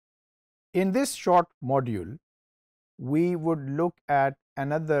In this short module, we would look at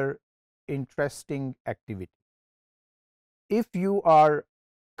another interesting activity. If you are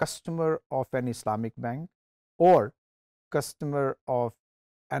customer of an Islamic bank or customer of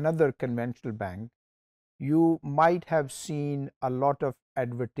another conventional bank, you might have seen a lot of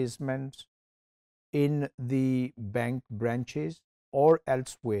advertisements in the bank branches or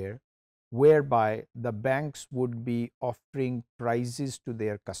elsewhere whereby the banks would be offering prizes to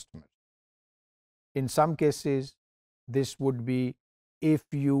their customers. In some cases, this would be, if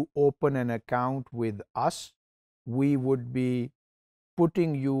you open an account with us, we would be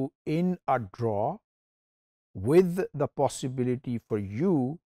putting you in a draw with the possibility for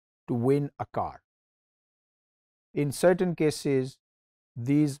you to win a car. In certain cases,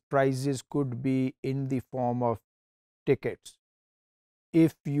 these prizes could be in the form of tickets.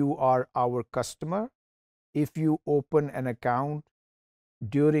 If you are our customer, if you open an account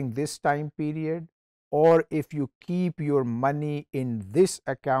during this time period, or if you keep your money in this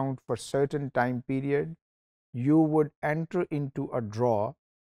account for certain time period, you would enter into a draw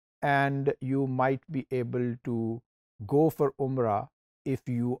and you might be able to go for Umrah if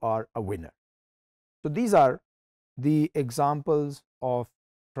you are a winner. So these are the examples of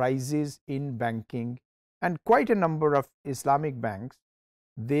prizes in banking, and quite a number of Islamic banks,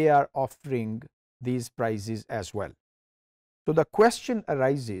 they are offering these prizes as well. So the question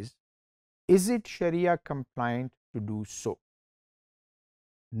arises, is it Sharia compliant to do so?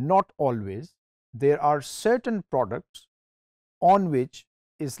 Not always. There are certain products on which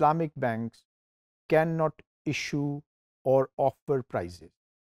Islamic banks cannot issue or offer prizes.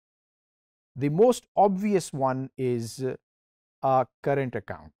 The most obvious one is a current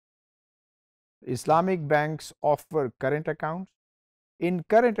account. Islamic banks offer current accounts. In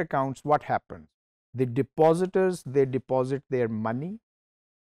current accounts, what happens? The depositors, they deposit their money,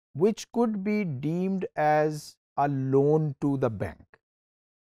 which could be deemed as a loan to the bank.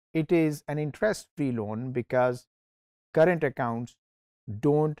 It is an interest-free loan because current accounts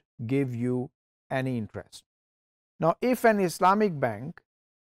don't give you any interest. Now, if an Islamic bank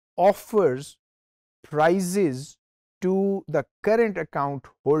offers prizes to the current account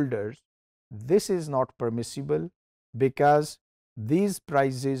holders, this is not permissible because these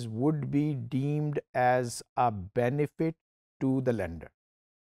prizes would be deemed as a benefit to the lender.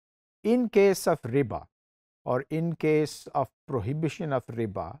 In case of riba or in case of prohibition of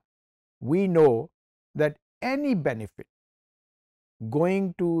riba, we know that any benefit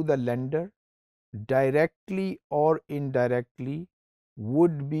going to the lender directly or indirectly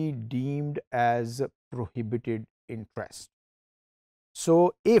would be deemed as prohibited interest.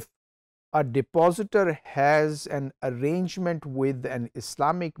 So if a depositor has an arrangement with an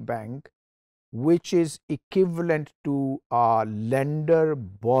Islamic bank which is equivalent to a lender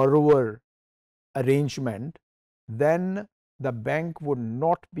borrower arrangement, then the bank would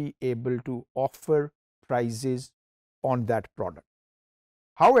not be able to offer prizes on that product.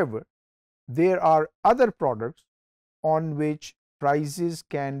 However, there are other products on which prizes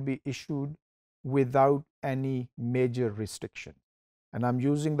can be issued without any major restriction, and I am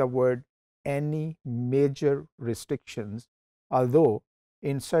using the word any major restrictions, although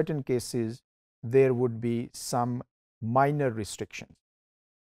in certain cases there would be some minor restrictions.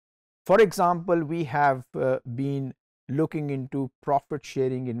 For example, we have been looking into profit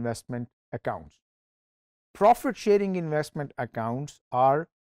sharing investment accounts. Profit sharing investment accounts are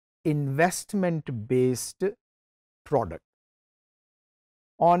investment based product.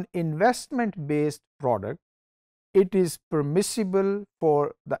 On investment based product, it is permissible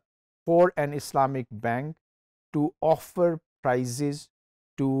for an Islamic bank to offer prizes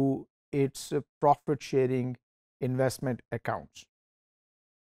to its profit sharing investment accounts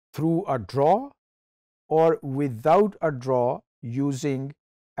through a draw or without a draw using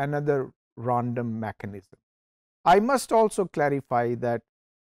another random mechanism. I must also clarify that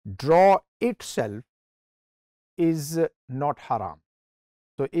draw itself is not haram.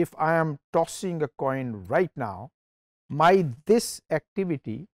 So if I am tossing a coin right now, this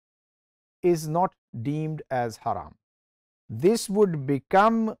activity is not deemed as haram. This would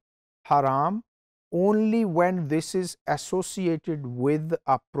become haram only when this is associated with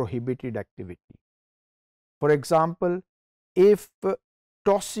a prohibited activity. For example, if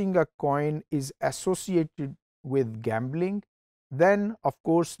tossing a coin is associated with gambling, then of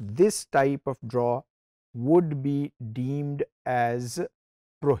course this type of draw would be deemed as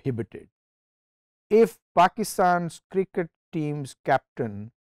prohibited. If Pakistan's cricket team's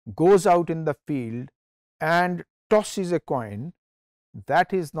captain goes out in the field and tosses a coin,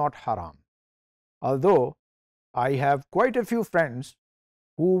 that is not haram. Although I have quite a few friends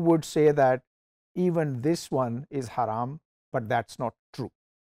who would say that even this one is haram, but that's not true.